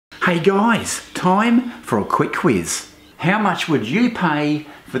Hey guys, time for a quick quiz. How much would you pay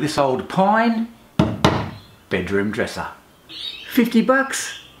for this old pine bedroom dresser? 50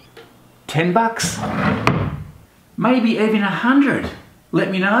 bucks? 10 bucks? Maybe even 100? Let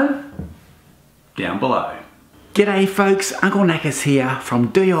me know down below. G'day folks, Uncle Knackers here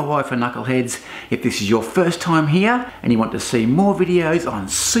from DIY for Knuckleheads. If this is your first time here and you want to see more videos on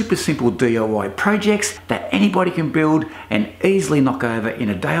super simple DIY projects that anybody can build and easily knock over in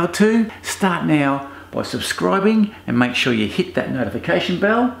a day or two, start now by subscribing and make sure you hit that notification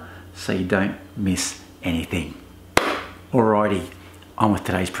bell so you don't miss anything. Alrighty, on with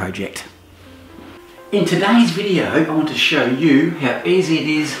today's project. In today's video, I want to show you how easy it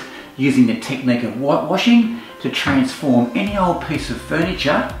is using the technique of whitewashing to transform any old piece of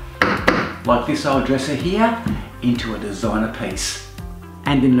furniture, like this old dresser here, into a designer piece.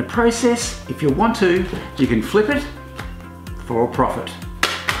 And in the process, if you want to, you can flip it for a profit.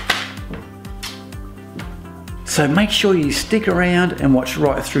 So make sure you stick around and watch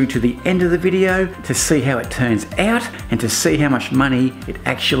right through to the end of the video to see how it turns out and to see how much money it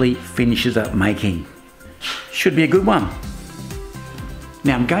actually finishes up making. Should be a good one.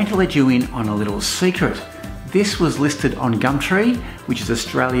 Now I'm going to let you in on a little secret. This was listed on Gumtree, which is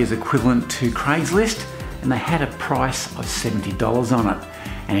Australia's equivalent to Craigslist, and they had a price of $70 on it.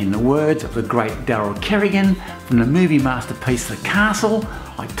 And in the words of the great Daryl Kerrigan from the movie masterpiece The Castle,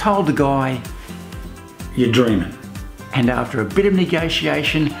 I told the guy, "You're dreaming." And after a bit of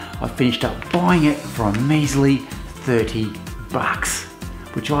negotiation, I finished up buying it for a measly 30 bucks,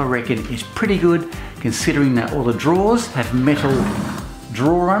 which I reckon is pretty good considering that all the drawers have metal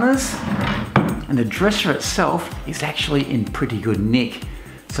drawer runners and the dresser itself is actually in pretty good nick.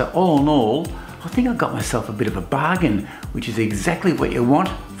 So all in all, I think I got myself a bit of a bargain, which is exactly what you want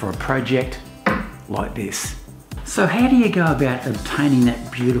for a project like this. So how do you go about obtaining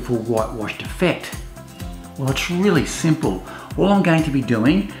that beautiful whitewashed effect? Well, it's really simple. All I'm going to be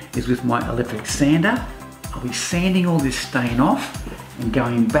doing is with my electric sander, I'll be sanding all this stain off and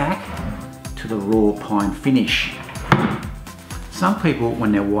going back to the raw pine finish. Some people,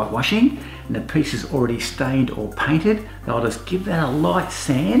 when they're whitewashing and the piece is already stained or painted, they'll just give that a light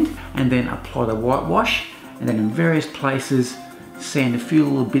sand and then apply the whitewash, and then in various places sand a few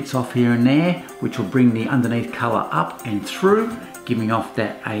little bits off here and there, which will bring the underneath colour up and through, giving off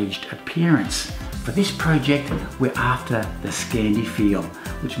that aged appearance. For this project, we're after the Scandi feel,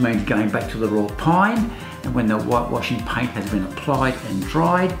 which means going back to the raw pine, and when the whitewashing paint has been applied and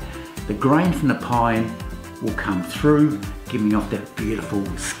dried, the grain from the pine will come through, giving off that beautiful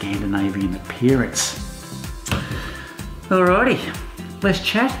Scandinavian appearance. Alrighty, less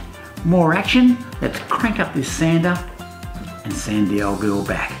chat, more action. Let's crank up this sander and sand the old girl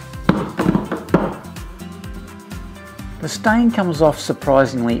back. The stain comes off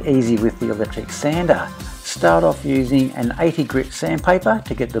surprisingly easy with the electric sander. Start off using an 80 grit sandpaper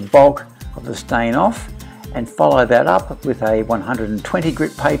to get the bulk of the stain off, and follow that up with a 120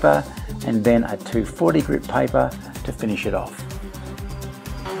 grit paper and then a 240 grit paper to finish it off.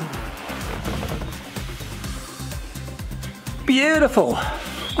 Beautiful!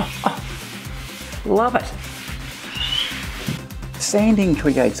 Love it! Sanding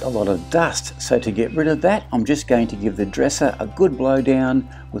creates a lot of dust, so to get rid of that, I'm just going to give the dresser a good blow down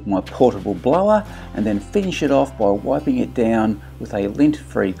with my portable blower and then finish it off by wiping it down with a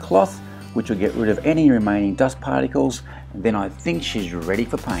lint-free cloth, which will get rid of any remaining dust particles, and then I think she's ready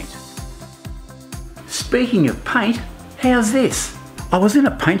for paint. Speaking of paint, how's this? I was in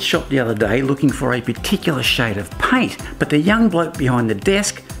a paint shop the other day looking for a particular shade of paint, but the young bloke behind the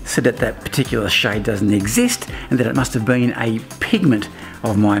desk said that that particular shade doesn't exist and that it must have been a pigment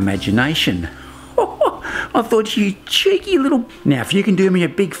of my imagination. I thought, you cheeky little... Now if you can do me a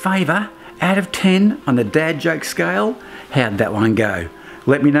big favour, out of 10 on the dad joke scale, how'd that one go?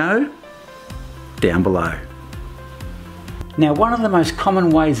 Let me know down below. Now, one of the most common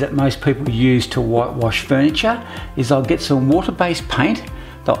ways that most people use to whitewash furniture is they'll get some water-based paint,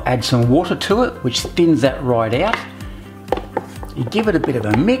 they'll add some water to it, which thins that right out. You give it a bit of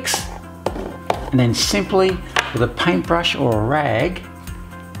a mix, and then simply with a paintbrush or a rag,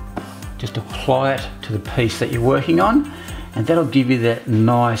 just apply it to the piece that you're working on, and that'll give you that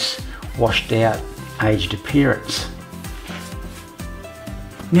nice washed out aged appearance.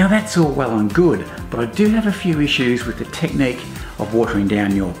 Now that's all well and good, but I do have a few issues with the technique of watering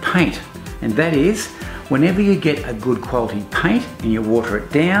down your paint. And that is, whenever you get a good quality paint and you water it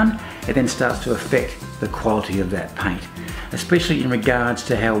down, it then starts to affect the quality of that paint, especially in regards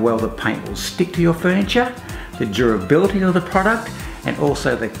to how well the paint will stick to your furniture, the durability of the product, and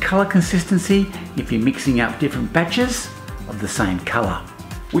also the colour consistency if you're mixing up different batches of the same colour.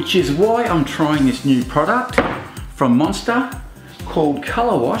 which is why I'm trying this new product from Monsta called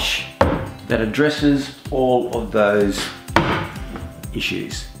Colour Wash that addresses all of those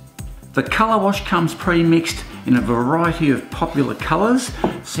issues. The Colour Wash comes pre-mixed in a variety of popular colours,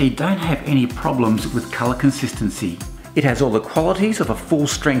 so you don't have any problems with colour consistency. It has all the qualities of a full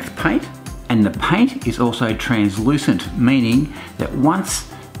strength paint, and the paint is also translucent, meaning that once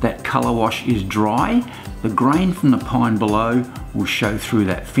that colour wash is dry, the grain from the pine below will show through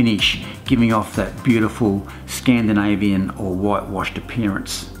that finish, giving off that beautiful Scandinavian or whitewashed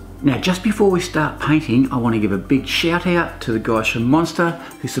appearance. Now, just before we start painting, I want to give a big shout out to the guys from Monsta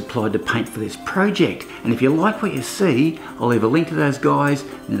who supplied the paint for this project. And if you like what you see, I'll leave a link to those guys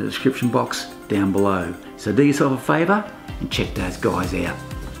in the description box down below. So do yourself a favour and check those guys out.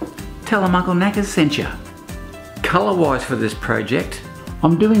 Tell them Uncle Knackers sent you. Colour-wise for this project,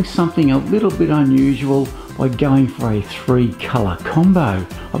 I'm doing something a little bit unusual by going for a 3-colour combo.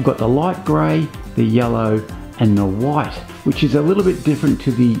 I've got the light grey, the yellow and the white, which is a little bit different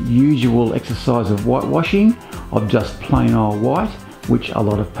to the usual exercise of whitewashing of just plain old white, which a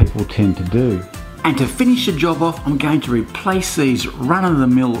lot of people tend to do. And to finish the job off, I'm going to replace these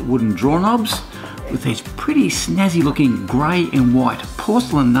run-of-the-mill wooden draw knobs with these pretty snazzy looking grey and white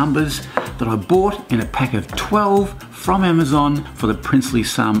porcelain numbers that I bought in a pack of 12 from Amazon for the princely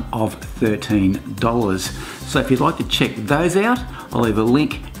sum of $13. So if you'd like to check those out, I'll leave a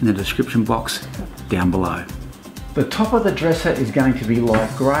link in the description box down below. The top of the dresser is going to be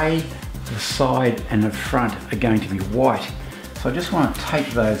light grey, the side and the front are going to be white. So I just want to take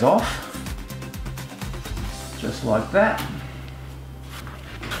those off, just like that.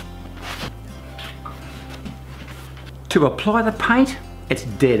 To apply the paint, it's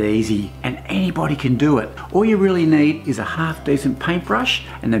dead easy and anybody can do it. All you really need is a half decent paintbrush,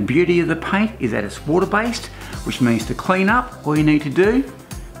 and the beauty of the paint is that it's water based, which means to clean up, all you need to do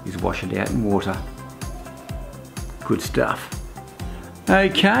is wash it out in water. Good stuff.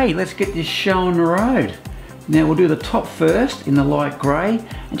 Okay, let's get this show on the road. Now we'll do the top first in the light grey,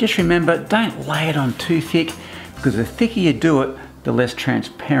 and just remember, don't lay it on too thick, because the thicker you do it, the less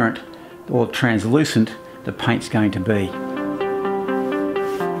transparent or translucent the paint's going to be.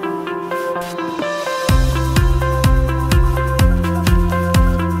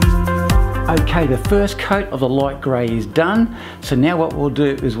 Okay, the first coat of the light grey is done, so now what we'll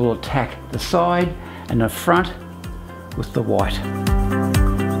do is we'll attack the side and the front with the white.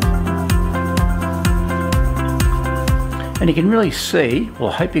 And you can really see, well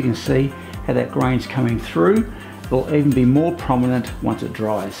I hope you can see, how that grain's coming through. It'll even be more prominent once it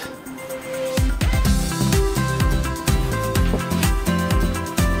dries.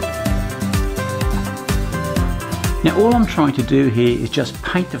 Now all I'm trying to do here is just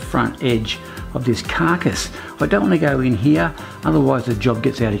paint the front edge of this carcass. I don't want to go in here, otherwise the job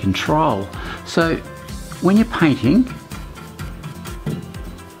gets out of control. So when you're painting,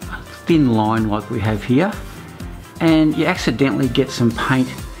 a thin line like we have here, and you accidentally get some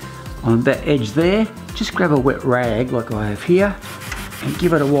paint on that edge there, just grab a wet rag like I have here and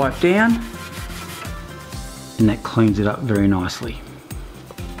give it a wipe down, and that cleans it up very nicely.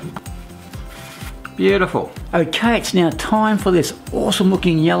 Beautiful. Okay, it's now time for this awesome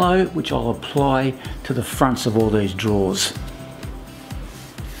looking yellow, which I'll apply to the fronts of all these drawers.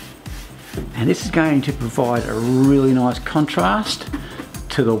 And this is going to provide a really nice contrast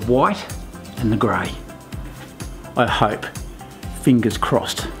to the white and the grey. I hope. Fingers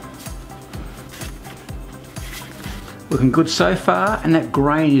crossed. Looking good so far, and that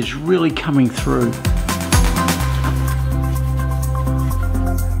grain is really coming through.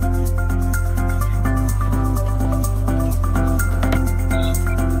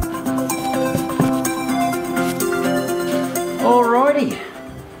 Alrighty,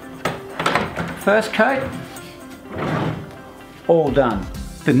 first coat, all done.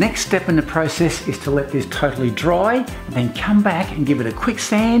 The next step in the process is to let this totally dry and then come back and give it a quick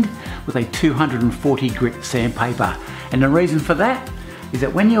sand with a 240 grit sandpaper. And the reason for that is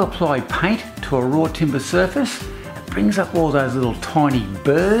that when you apply paint to a raw timber surface, it brings up all those little tiny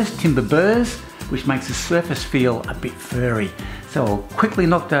burrs, timber burrs, which makes the surface feel a bit furry. So I'll quickly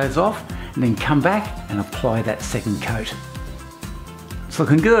knock those off and then come back and apply that second coat. It's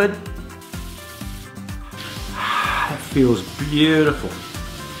looking good. That feels beautiful.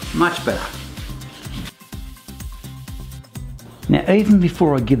 Much better. Now even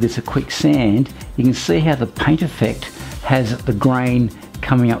before I give this a quick sand, you can see how the paint effect has the grain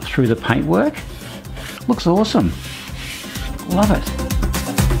coming up through the paintwork. Looks awesome. Love it.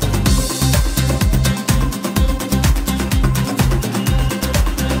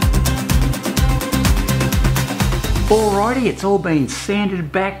 Alright. Alrighty, it's all been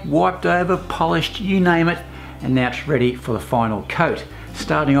sanded back, wiped over, polished, you name it, and now it's ready for the final coat.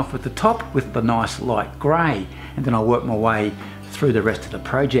 Starting off with the top with the nice light grey, and then I'll work my way through the rest of the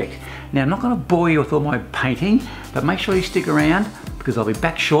project. Now I'm not going to bore you with all my painting, but make sure you stick around because I'll be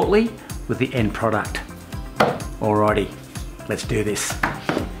back shortly with the end product. Alrighty, let's do this.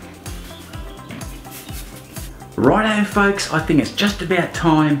 Righto folks, I think it's just about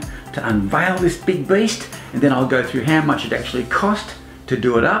time to unveil this big beast, and then I'll go through how much it actually cost to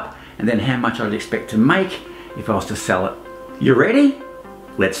do it up, and then how much I'd expect to make if I was to sell it. You ready?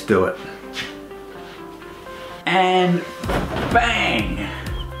 Let's do it. And bang!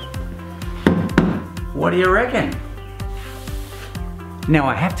 What do you reckon? Now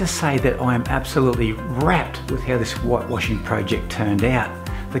I have to say that I am absolutely wrapped with how this whitewashing project turned out.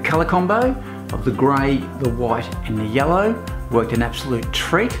 The colour combo of the grey, the white and the yellow worked an absolute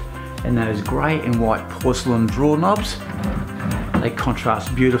treat, and those grey and white porcelain drawer knobs, they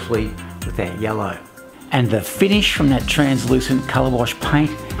contrast beautifully with that yellow. And the finish from that translucent colour wash paint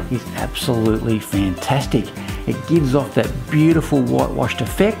is absolutely fantastic. It gives off that beautiful whitewashed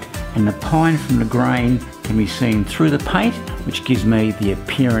effect, and the pine from the grain can be seen through the paint, which gives me the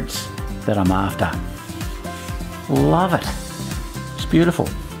appearance that I'm after. Love it. It's beautiful.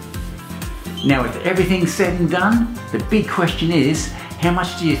 Now with everything said and done, the big question is, how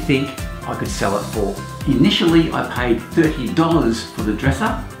much do you think I could sell it for? Initially I paid $30 for the dress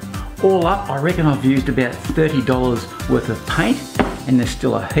up. All up, I reckon I've used about $30 worth of paint, and there's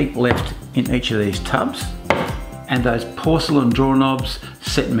still a heap left in each of these tubs. And those porcelain drawer knobs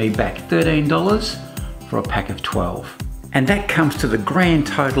set me back $13 for a pack of 12. And that comes to the grand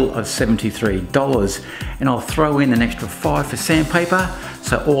total of $73. And I'll throw in an extra 5 for sandpaper,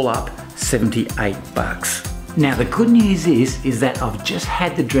 so all up 78 bucks. Now the good news is that I've just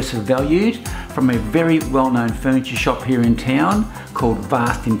had the dresser valued from a very well-known furniture shop here in town called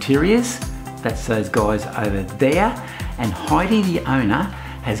Vast Interiors. That's those guys over there. And Heidi, the owner,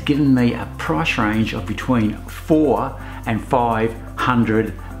 has given me a price range of between $400 and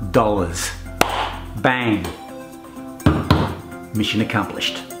 $500. Bang! Mission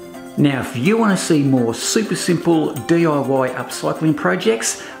accomplished. Now if you want to see more super simple DIY upcycling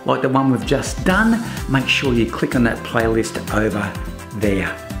projects like the one we've just done, make sure you click on that playlist over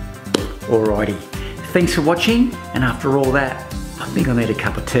there. Alrighty, thanks for watching, and after all that, I think I need a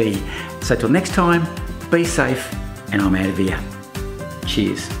cup of tea. So till next time, be safe, and I'm out of here.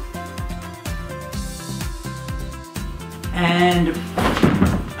 Cheers. And,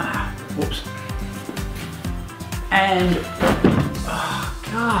 whoops. And, oh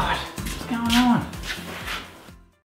God.